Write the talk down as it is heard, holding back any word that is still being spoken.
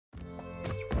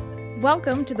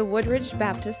Welcome to the Woodridge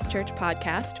Baptist Church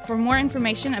podcast. For more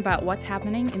information about what's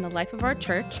happening in the life of our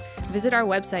church, visit our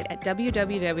website at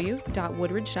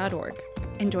www.woodridge.org.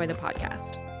 Enjoy the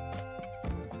podcast.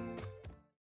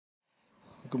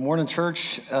 Good morning,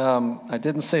 church. I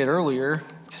didn't say it earlier,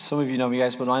 because some of you know me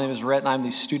guys, but my name is Rhett, and I'm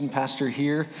the student pastor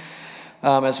here.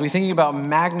 As we're thinking about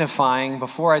magnifying,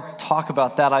 before I talk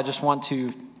about that, I just want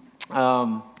to,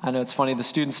 I know it's funny, the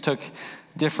students took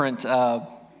different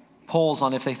polls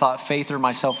on if they thought Faith or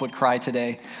myself would cry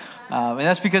today. And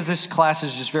that's because this class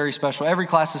is just very special. Every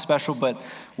class is special, but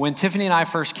when Tiffany and I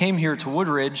first came here to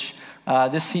Woodridge,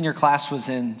 this senior class was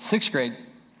in 6th grade.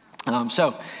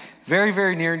 So very,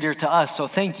 very near and dear to us. So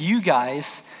thank you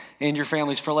guys and your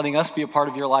families for letting us be a part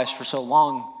of your lives for so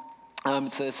long.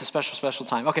 It's a special, special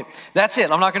time. Okay, that's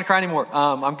it. I'm not going to cry anymore.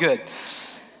 I'm good.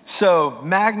 So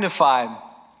magnify.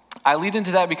 I lead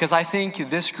into that because I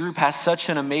think this group has such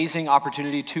an amazing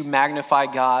opportunity to magnify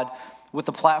God with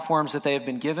the platforms that they have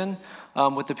been given,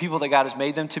 with the people that God has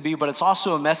made them to be, but it's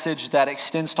also a message that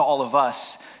extends to all of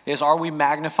us, is are we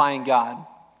magnifying God?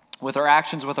 With our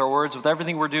actions, with our words, with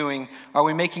everything we're doing, are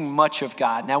we making much of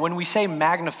God? Now, when we say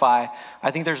magnify,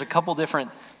 I think there's a couple different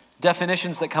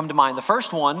definitions that come to mind. The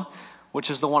first one,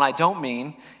 which is the one I don't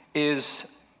mean, is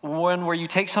one where you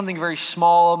take something very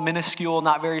small, minuscule,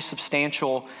 not very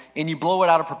substantial, and you blow it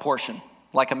out of proportion,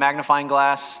 like a magnifying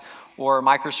glass or a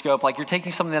microscope. Like you're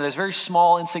taking something that is very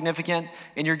small, insignificant,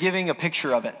 and you're giving a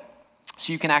picture of it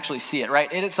so you can actually see it,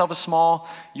 right? It itself is small.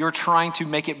 You're trying to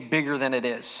make it bigger than it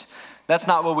is. That's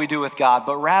not what we do with God,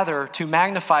 but rather to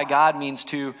magnify God means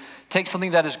to take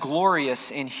something that is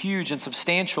glorious and huge and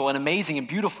substantial and amazing and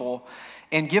beautiful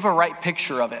and give a right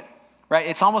picture of it. Right?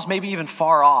 It's almost maybe even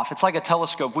far off. It's like a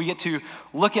telescope. We get to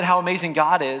look at how amazing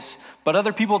God is, but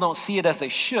other people don't see it as they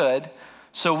should,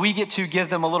 so we get to give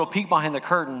them a little peek behind the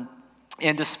curtain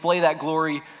and display that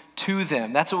glory to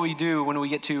them. That's what we do when we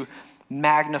get to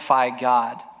magnify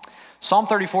God. Psalm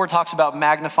 34 talks about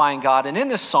magnifying God, and in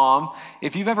this psalm,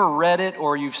 if you've ever read it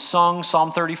or you've sung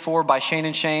Psalm 34 by Shane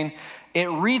and Shane, it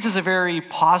reads as a very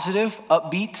positive,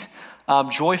 upbeat,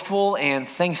 joyful, and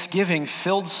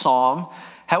thanksgiving-filled psalm.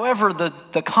 However,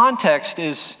 the context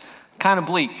is kind of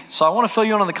bleak. So I want to fill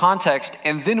you in on the context,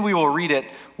 and then we will read it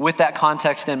with that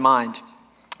context in mind.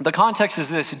 The context is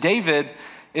this: David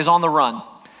is on the run.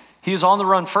 He is on the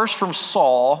run first from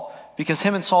Saul, because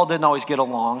him and Saul didn't always get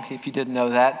along, if you didn't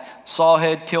know that. Saul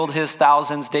had killed his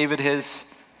thousands, David his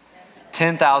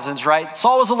 10,000s, right?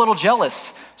 Saul was a little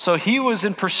jealous. So he was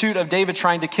in pursuit of David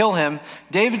trying to kill him.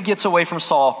 David gets away from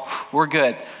Saul. We're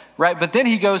good. Right, but then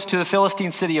he goes to the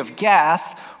Philistine city of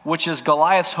Gath, which is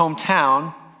Goliath's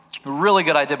hometown. Really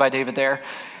good idea by David there.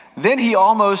 Then he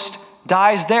almost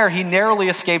dies there. He narrowly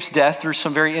escapes death through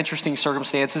some very interesting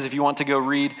circumstances, if you want to go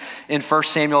read in 1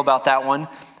 Samuel about that one.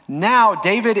 Now,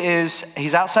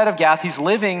 he's outside of Gath. He's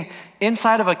living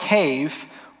inside of a cave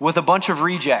with a bunch of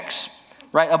rejects,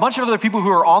 right? A bunch of other people who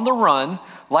are on the run,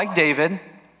 like David.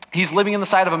 He's living in the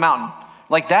side of a mountain.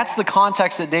 Like that's the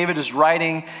context that David is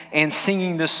writing and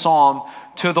singing this psalm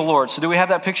to the Lord. So do we have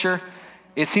that picture?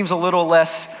 It seems a little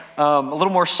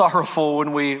more sorrowful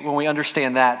when we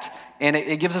understand that. And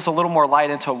it gives us a little more light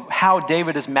into how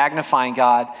David is magnifying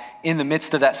God in the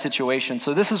midst of that situation.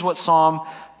 So this is what Psalm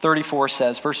 34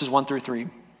 says, verses 1 through 3.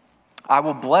 I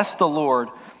will bless the Lord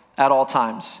at all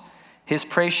times. His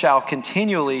praise shall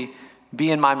continually be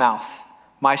in my mouth.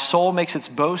 My soul makes its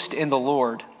boast in the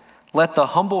Lord. Let the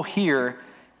humble hear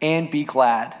and be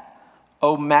glad.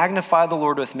 Oh, magnify the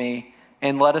Lord with me,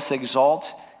 and let us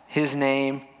exalt his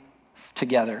name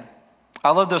together.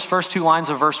 I love those first two lines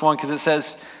of verse 1 because it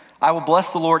says, I will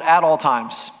bless the Lord at all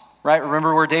times, right?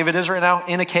 Remember where David is right now?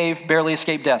 In a cave, barely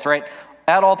escaped death, right?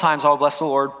 At all times I will bless the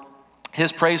Lord.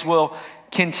 His praise will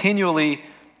continually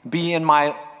be in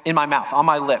my mouth, on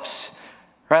my lips.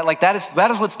 Right, like that is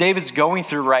what David's going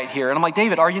through right here. And I'm like,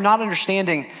 David, are you not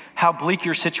understanding how bleak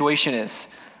your situation is?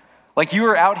 Like you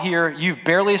are out here, you've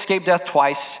barely escaped death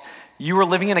twice. You were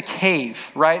living in a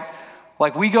cave, right?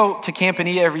 Like we go to Camp and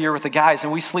Eat every year with the guys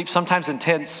and we sleep sometimes in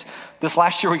tents. This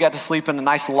last year we got to sleep in a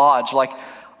nice lodge. Like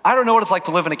I don't know what it's like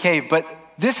to live in a cave, but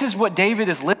this is what David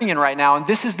is living in right now. And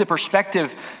this is the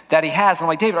perspective that he has. And I'm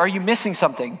like, David, are you missing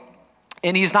something?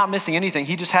 And he's not missing anything.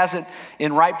 He just has it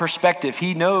in right perspective.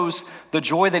 He knows the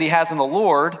joy that he has in the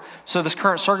Lord, so this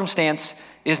current circumstance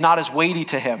is not as weighty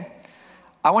to him.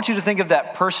 I want you to think of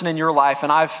that person in your life,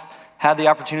 and I've had the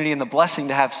opportunity and the blessing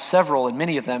to have several and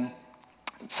many of them.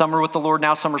 Some are with the Lord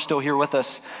now, some are still here with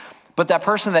us. But that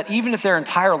person that even if their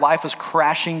entire life was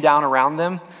crashing down around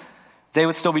them, they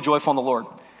would still be joyful in the Lord.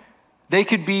 They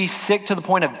could be sick to the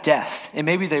point of death, and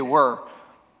maybe they were.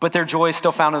 but their joy is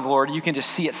still found in the Lord. You can just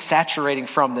see it saturating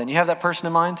from them. You have that person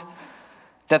in mind?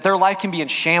 That their life can be in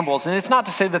shambles. And it's not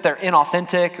to say that they're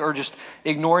inauthentic or just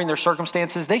ignoring their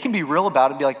circumstances. They can be real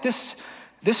about it and be like, this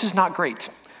is not great.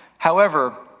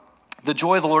 However, the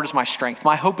joy of the Lord is my strength.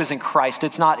 My hope is in Christ.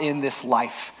 It's not in this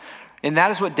life. And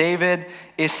that is what David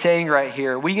is saying right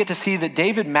here. We get to see that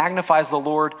David magnifies the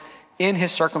Lord in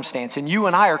his circumstance. And you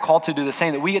and I are called to do the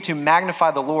same, that we get to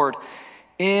magnify the Lord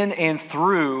in and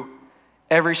through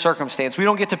every circumstance. We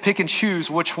don't get to pick and choose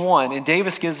which one. And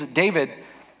David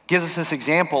gives us this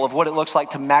example of what it looks like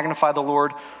to magnify the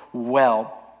Lord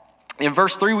well. In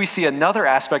verse 3, we see another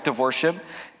aspect of worship.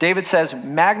 David says,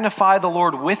 magnify the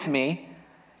Lord with me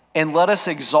and let us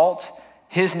exalt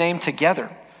his name together.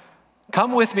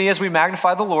 Come with me as we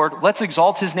magnify the Lord. Let's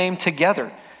exalt his name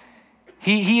together.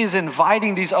 He is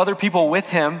inviting these other people with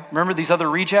him. Remember these other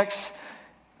rejects?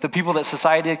 The people that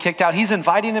society had kicked out. He's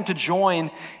inviting them to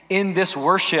join in this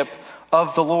worship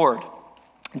of the Lord.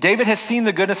 David has seen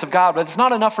the goodness of God, but it's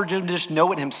not enough for him to just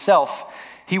know it himself.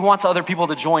 He wants other people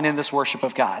to join in this worship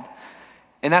of God.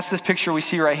 And that's this picture we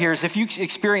see right here, is if you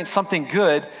experience something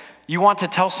good, you want to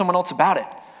tell someone else about it,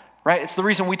 right? It's the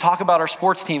reason we talk about our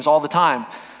sports teams all the time.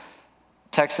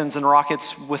 Texans and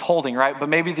Rockets withholding, right? But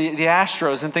maybe the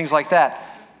Astros and things like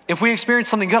that. If we experience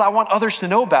something good, I want others to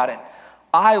know about it.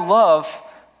 I love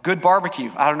good barbecue.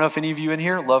 I don't know if any of you in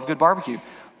here love good barbecue.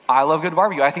 I love good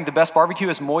barbecue. I think the best barbecue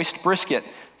is moist brisket.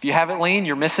 If you have it lean,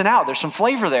 you're missing out. There's some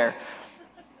flavor there.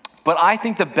 But I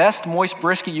think the best moist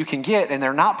brisket you can get, and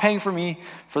they're not paying for me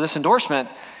for this endorsement,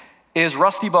 is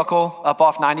Rusty Buckle up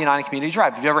off 99 Community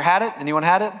Drive. Have you ever had it? Anyone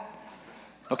had it?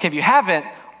 Okay, if you haven't,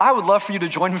 I would love for you to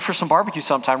join me for some barbecue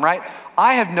sometime, right?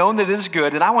 I have known that it is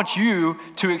good, and I want you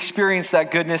to experience that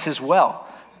goodness as well.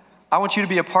 I want you to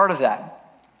be a part of that.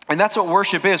 And that's what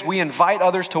worship is. We invite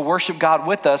others to worship God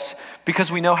with us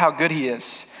because we know how good he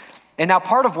is. And now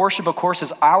part of worship, of course,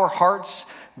 is our hearts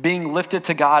being lifted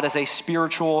to God as a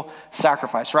spiritual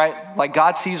sacrifice, right? Like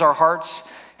God sees our hearts.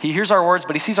 He hears our words,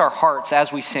 but he sees our hearts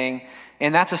as we sing.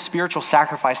 And that's a spiritual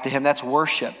sacrifice to him. That's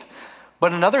worship.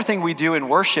 But another thing we do in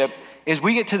worship is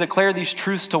we get to declare these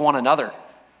truths to one another,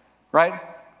 right?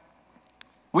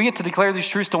 We get to declare these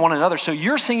truths to one another. So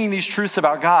you're singing these truths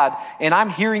about God, and I'm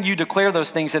hearing you declare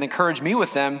those things and encourage me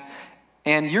with them,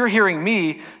 and you're hearing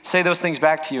me say those things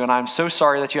back to you, and I'm so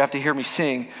sorry that you have to hear me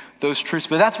sing those truths.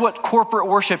 But that's what corporate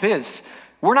worship is.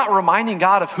 We're not reminding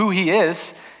God of who he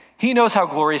is. He knows how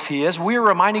glorious he is. We're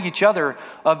reminding each other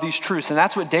of these truths, and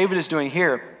that's what David is doing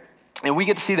here. And we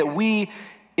get to see that we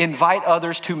invite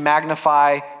others to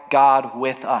magnify God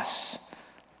with us.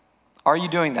 Are you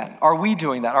doing that? Are we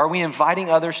doing that? Are we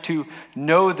inviting others to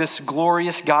know this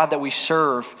glorious God that we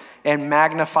serve and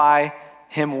magnify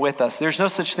him with us? There's no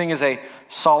such thing as a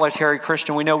solitary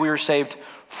Christian. We know we were saved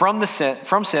from sin,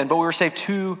 but we were saved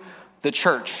to the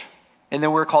church. And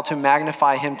then we're called to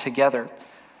magnify him together.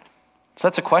 So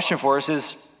that's a question for us,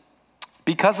 is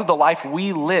because of the life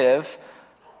we live,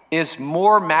 is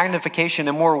more magnification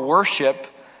and more worship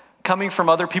coming from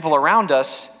other people around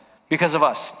us because of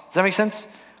us? Does that make sense?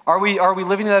 Are we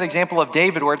living in that example of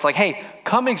David where it's like, hey,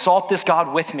 come exalt this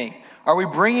God with me? Are we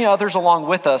bringing others along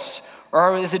with us?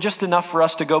 Or is it just enough for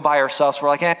us to go by ourselves? We're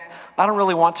like, I don't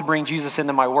really want to bring Jesus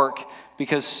into my work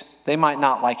because they might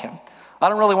not like him. I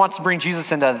don't really want to bring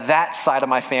Jesus into that side of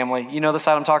my family. You know the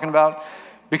side I'm talking about?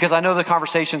 Because I know the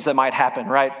conversations that might happen,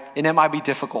 right? And it might be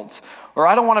difficult. Or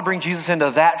I don't want to bring Jesus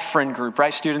into that friend group,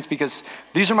 right, students? Because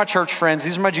these are my church friends.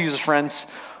 These are my Jesus friends.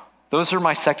 Those are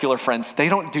my secular friends. They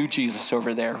don't do Jesus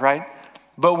over there, right?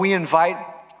 But we invite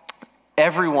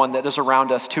everyone that is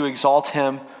around us to exalt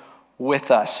him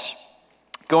with us.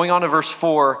 Going on to verse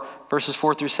 4, verses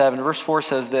 4 through 7. Verse 4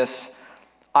 says this,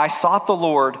 I sought the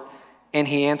Lord, and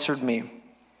he answered me.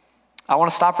 I want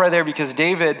to stop right there because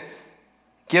David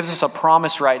gives us a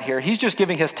promise right here. He's just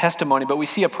giving his testimony, but we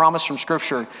see a promise from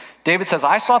Scripture. David says,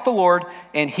 I sought the Lord,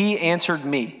 and he answered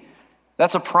me.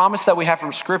 That's a promise that we have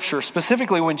from Scripture,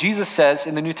 specifically when Jesus says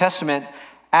in the New Testament,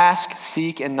 ask,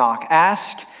 seek, and knock.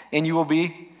 Ask, and you will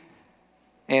be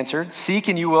answered. Seek,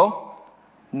 and you will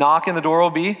knock, and the door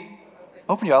will be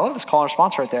open to you. I love this call and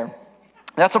response right there.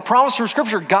 That's a promise from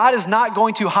Scripture. God is not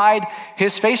going to hide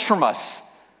his face from us.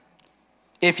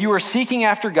 If you are seeking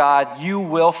after God, you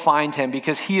will find him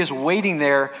because he is waiting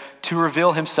there to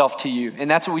reveal himself to you. And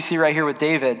that's what we see right here with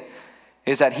David,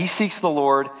 is that he seeks the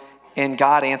Lord and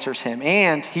God answers him.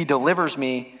 And he delivers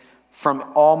me from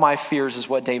all my fears, is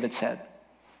what David said.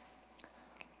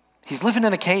 He's living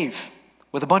in a cave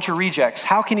with a bunch of rejects.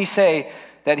 How can he say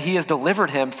that he has delivered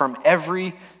him from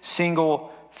every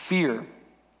single fear?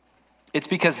 It's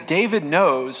because David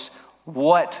knows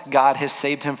what God has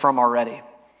saved him from already.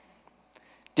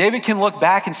 David can look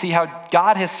back and see how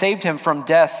God has saved him from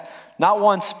death, not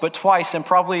once, but twice, and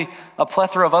probably a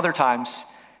plethora of other times.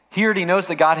 He already knows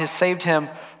that God has saved him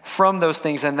from those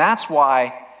things, and that's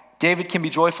why David can be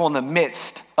joyful in the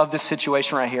midst of this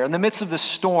situation right here. In the midst of this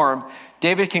storm,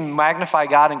 David can magnify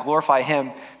God and glorify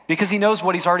him because he knows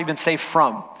what he's already been saved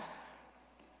from.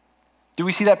 Do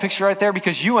we see that picture right there?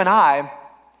 Because you and I,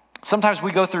 sometimes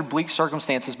we go through bleak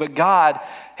circumstances, but God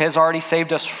has already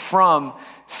saved us from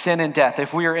sin and death.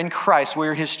 If we are in Christ, we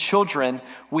are his children,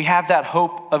 we have that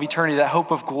hope of eternity, that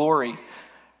hope of glory,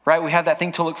 right? We have that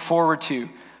thing to look forward to.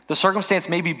 The circumstance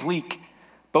may be bleak,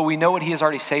 but we know what he has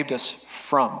already saved us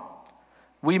from.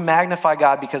 We magnify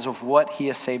God because of what he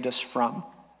has saved us from.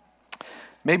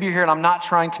 Maybe you're here, and I'm not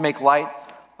trying to make light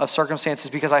of circumstances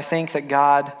because I think that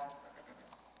God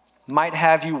might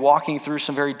have you walking through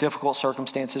some very difficult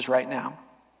circumstances right now.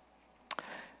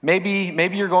 Maybe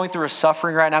you're going through a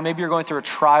suffering right now. Maybe you're going through a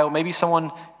trial. Maybe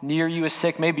someone near you is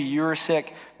sick. Maybe you're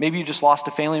sick. Maybe you just lost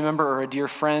a family member or a dear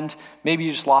friend. Maybe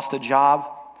you just lost a job.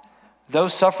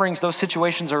 Those sufferings, those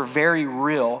situations are very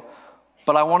real.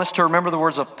 But I want us to remember the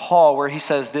words of Paul where he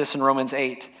says this in Romans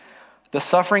 8. The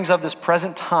sufferings of this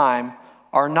present time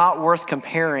are not worth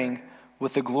comparing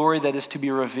with the glory that is to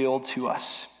be revealed to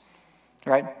us.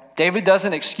 Right? David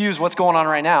doesn't excuse what's going on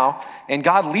right now, and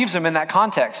God leaves him in that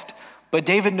context. But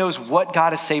David knows what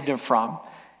God has saved him from.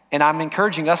 And I'm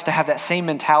encouraging us to have that same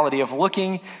mentality of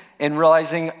looking and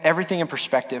realizing everything in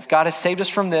perspective. God has saved us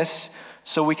from this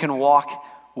so we can walk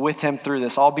with him through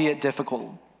this, albeit difficult.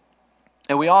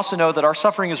 And we also know that our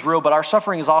suffering is real, but our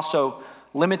suffering is also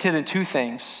limited in two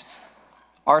things.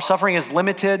 Our suffering is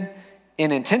limited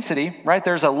in intensity, right?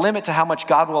 There's a limit to how much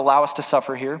God will allow us to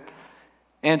suffer here.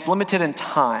 And it's limited in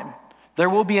time. There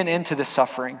will be an end to this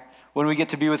suffering when we get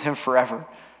to be with him forever.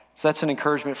 So that's an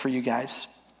encouragement for you guys.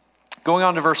 Going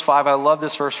on to verse 5, I love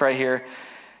this verse right here.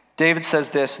 David says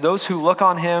this, those who look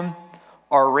on him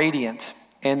are radiant,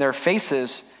 and their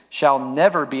faces shall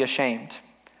never be ashamed.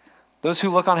 Those who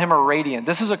look on him are radiant.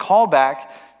 This is a callback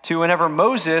to whenever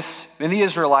Moses and the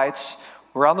Israelites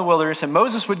were out in the wilderness, and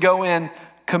Moses would go in,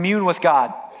 commune with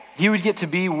God. He would get to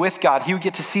be with God. He would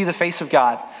get to see the face of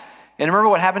God. And remember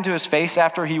what happened to his face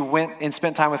after he went and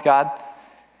spent time with God?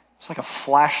 It was like a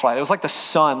flashlight. It was like the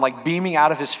sun, like beaming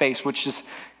out of his face, which just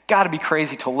got to be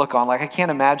crazy to look on. Like I can't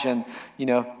imagine,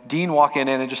 Dean walking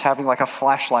in and just having like a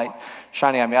flashlight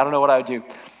shining at me. I don't know what I would do.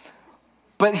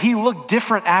 But he looked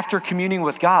different after communing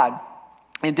with God.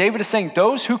 And David is saying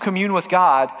those who commune with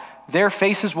God, their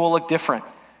faces will look different.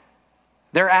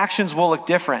 Their actions will look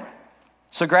different.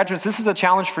 So graduates, this is a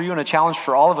challenge for you and a challenge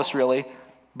for all of us really.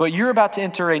 But you're about to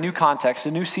enter a new context,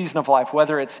 a new season of life,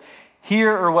 whether it's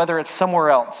here or whether it's somewhere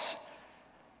else.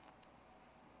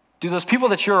 Do those people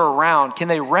that you're around, can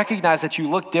they recognize that you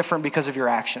look different because of your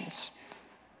actions?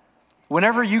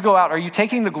 Whenever you go out, are you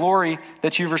taking the glory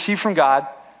that you've received from God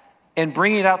and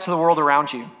bringing it out to the world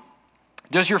around you?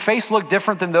 Does your face look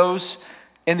different than those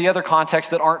in the other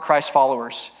contexts that aren't Christ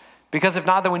followers? Because if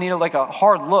not, then we need a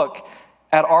hard look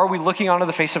at are we looking onto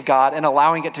the face of God and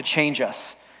allowing it to change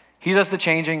us? He does the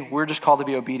changing, we're just called to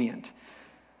be obedient.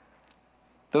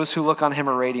 Those who look on him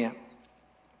are radiant.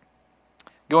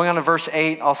 Going on to verse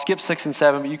 8, I'll skip 6 and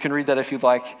 7, but you can read that if you'd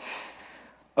like.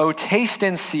 Oh, taste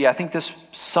and see. I think this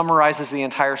summarizes the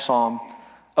entire psalm.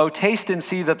 Oh, taste and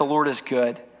see that the Lord is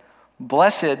good.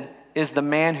 Blessed is the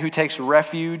man who takes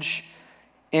refuge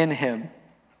in him.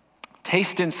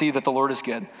 Taste and see that the Lord is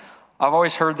good. I've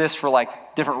always heard this for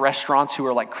different restaurants who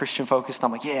are Christian focused.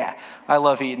 I'm yeah, I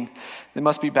love eating. There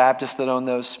must be Baptists that own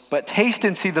those. But taste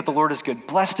and see that the Lord is good.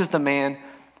 Blessed is the man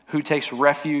who takes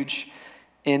refuge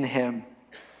in him.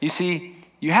 You see,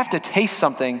 you have to taste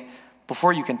something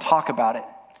before you can talk about it.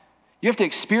 You have to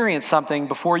experience something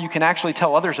before you can actually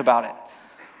tell others about it.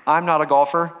 I'm not a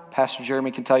golfer. Pastor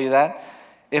Jeremy can tell you that.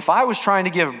 If I was trying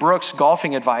to give Brooks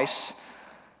golfing advice,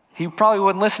 he probably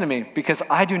wouldn't listen to me because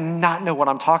I do not know what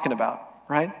I'm talking about,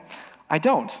 right? I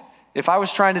don't. If I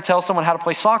was trying to tell someone how to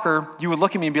play soccer, you would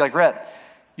look at me and be like, Rhett,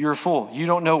 you're a fool. You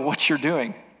don't know what you're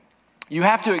doing. You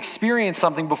have to experience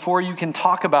something before you can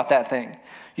talk about that thing.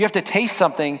 You have to taste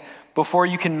something before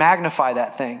you can magnify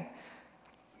that thing.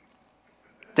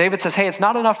 David says, hey, it's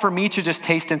not enough for me to just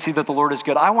taste and see that the Lord is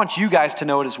good. I want you guys to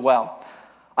know it as well.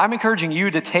 I'm encouraging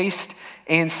you to taste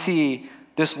and see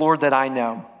this Lord that I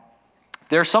know.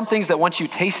 There are some things that once you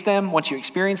taste them, once you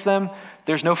experience them,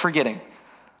 there's no forgetting.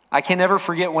 I can never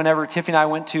forget whenever Tiffany and I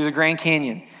went to the Grand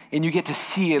Canyon and you get to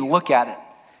see and look at it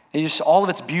and just all of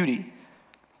its beauty.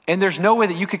 And there's no way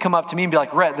that you could come up to me and be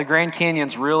like, Rhett, the Grand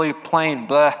Canyon's really plain,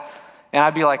 blah. And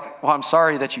I'd be like, well, I'm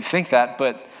sorry that you think that,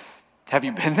 but have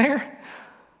you been there?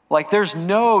 Like, there's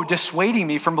no dissuading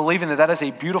me from believing that that is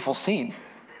a beautiful scene.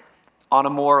 On a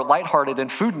more lighthearted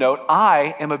and food note,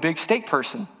 I am a big steak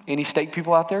person. Any steak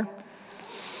people out there?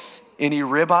 Any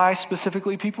ribeye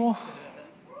specifically people?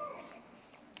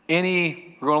 We're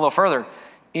going a little further.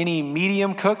 Any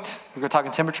medium cooked? We're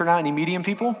talking temperature now. Any medium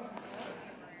people?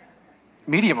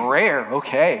 Medium rare.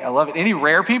 Okay, I love it. Any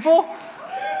rare people?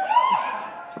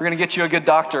 We're going to get you a good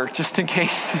doctor just in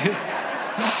case.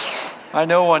 I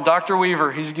know one, Dr.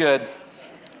 Weaver. He's good.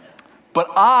 But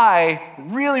I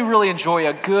really, really enjoy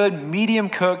a good medium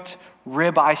cooked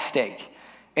ribeye steak.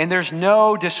 And there's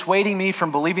no dissuading me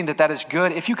from believing that that is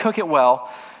good. If you cook it well,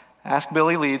 ask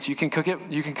Billy Leeds, you can cook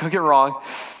it wrong.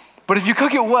 But if you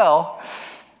cook it well,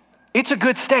 it's a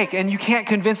good steak and you can't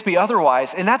convince me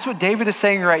otherwise. And that's what David is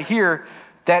saying right here,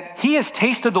 that he has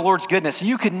tasted the Lord's goodness.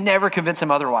 You could never convince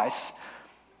him otherwise.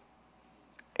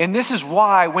 And this is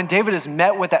why when David is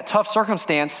met with that tough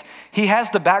circumstance, he has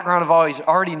the background of always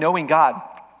already knowing God,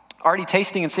 already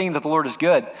tasting and seeing that the Lord is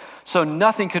good. So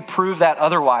nothing could prove that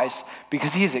otherwise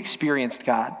because he has experienced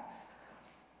God.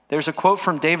 There's a quote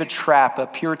from David Trapp, a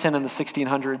Puritan in the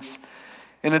 1600s.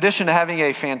 In addition to having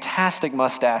a fantastic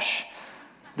mustache,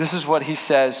 this is what he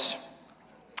says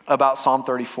about Psalm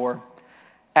 34.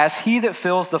 As he that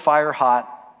fills the fire hot,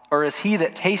 or as he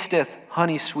that tasteth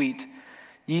honey sweet,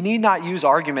 ye need not use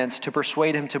arguments to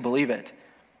persuade him to believe it.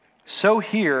 So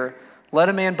here, let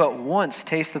a man but once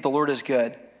taste that the Lord is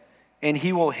good, and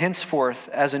he will henceforth,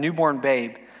 as a newborn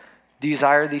babe,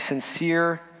 desire the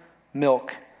sincere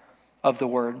milk of the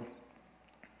word.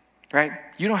 Right?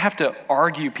 You don't have to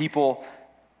argue people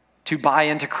to buy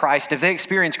into Christ. If they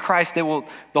experience Christ, the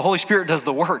Holy Spirit does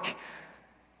the work.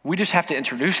 We just have to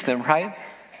introduce them, right?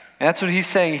 And that's what he's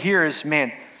saying here is,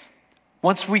 man,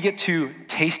 once we get to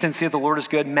taste and see that the Lord is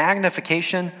good,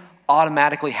 magnification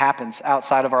automatically happens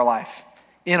outside of our life,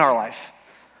 in our life.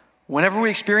 Whenever we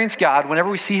experience God,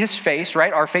 whenever we see his face,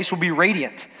 right, our face will be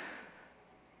radiant.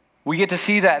 We get to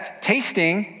see that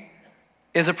tasting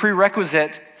is a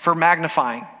prerequisite for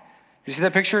magnifying. You see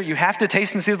that picture? You have to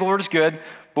taste and see that the Lord is good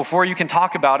before you can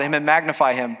talk about him and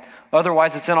magnify him.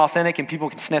 Otherwise, it's inauthentic and people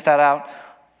can sniff that out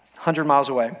 100 miles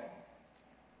away.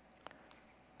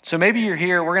 So maybe you're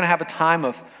here, we're going to have a time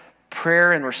of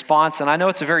prayer and response. And I know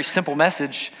it's a very simple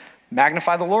message,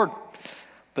 magnify the Lord.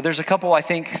 But there's a couple, I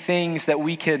think, things that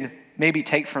we can maybe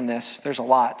take from this. There's a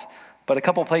lot, but a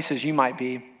couple places you might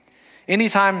be.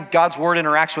 Anytime God's word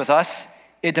interacts with us,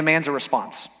 it demands a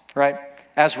response, right?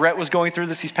 As Rhett was going through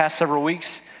this these past several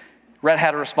weeks, Rhett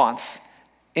had a response.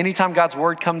 Anytime God's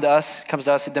word comes to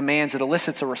us, it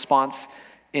elicits a response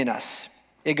in us.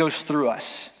 It goes through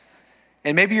us.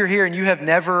 And maybe you're here and you have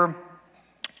never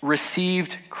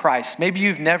received Christ. Maybe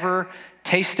you've never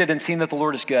tasted and seen that the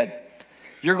Lord is good.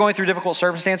 You're going through difficult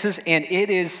circumstances and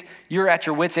you're at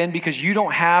your wit's end because you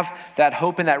don't have that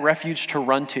hope and that refuge to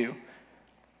run to.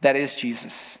 That is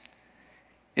Jesus.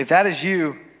 If that is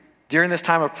you, during this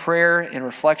time of prayer and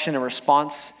reflection and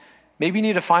response, maybe you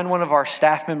need to find one of our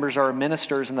staff members or our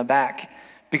ministers in the back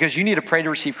because you need to pray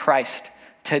to receive Christ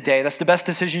today. That's the best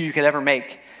decision you could ever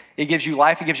make. It gives you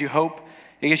life, it gives you hope,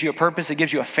 it gives you a purpose, it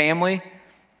gives you a family.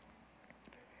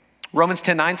 Romans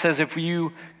 10:9 says, if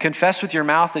you confess with your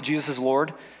mouth that Jesus is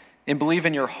Lord and believe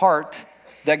in your heart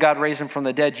that God raised him from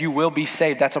the dead, you will be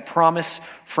saved. That's a promise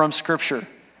from Scripture.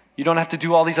 You don't have to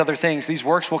do all these other things. These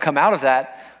works will come out of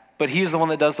that, but he is the one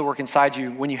that does the work inside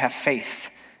you when you have faith.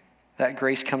 That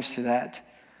grace comes through that.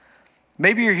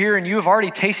 Maybe you're here and you have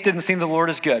already tasted and seen the Lord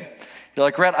is good. You're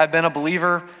like, Rhett, I've been a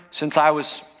believer since I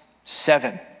was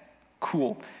 7.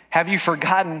 Cool. Have you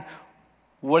forgotten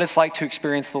what it's like to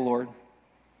experience the Lord?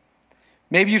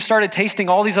 Maybe you've started tasting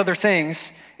all these other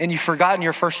things and you've forgotten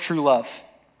your first true love.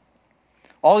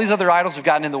 All these other idols have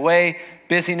gotten in the way,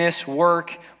 busyness,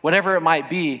 work, whatever it might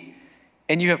be,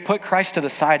 and you have put Christ to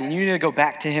the side and you need to go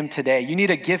back to him today. You need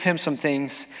to give him some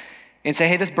things and say,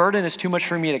 hey, this burden is too much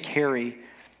for me to carry.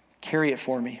 Carry it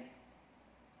for me.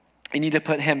 You need to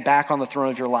put him back on the throne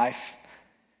of your life.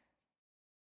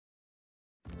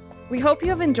 We hope you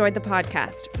have enjoyed the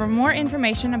podcast. For more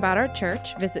information about our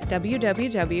church, visit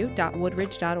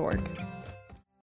www.woodridge.org.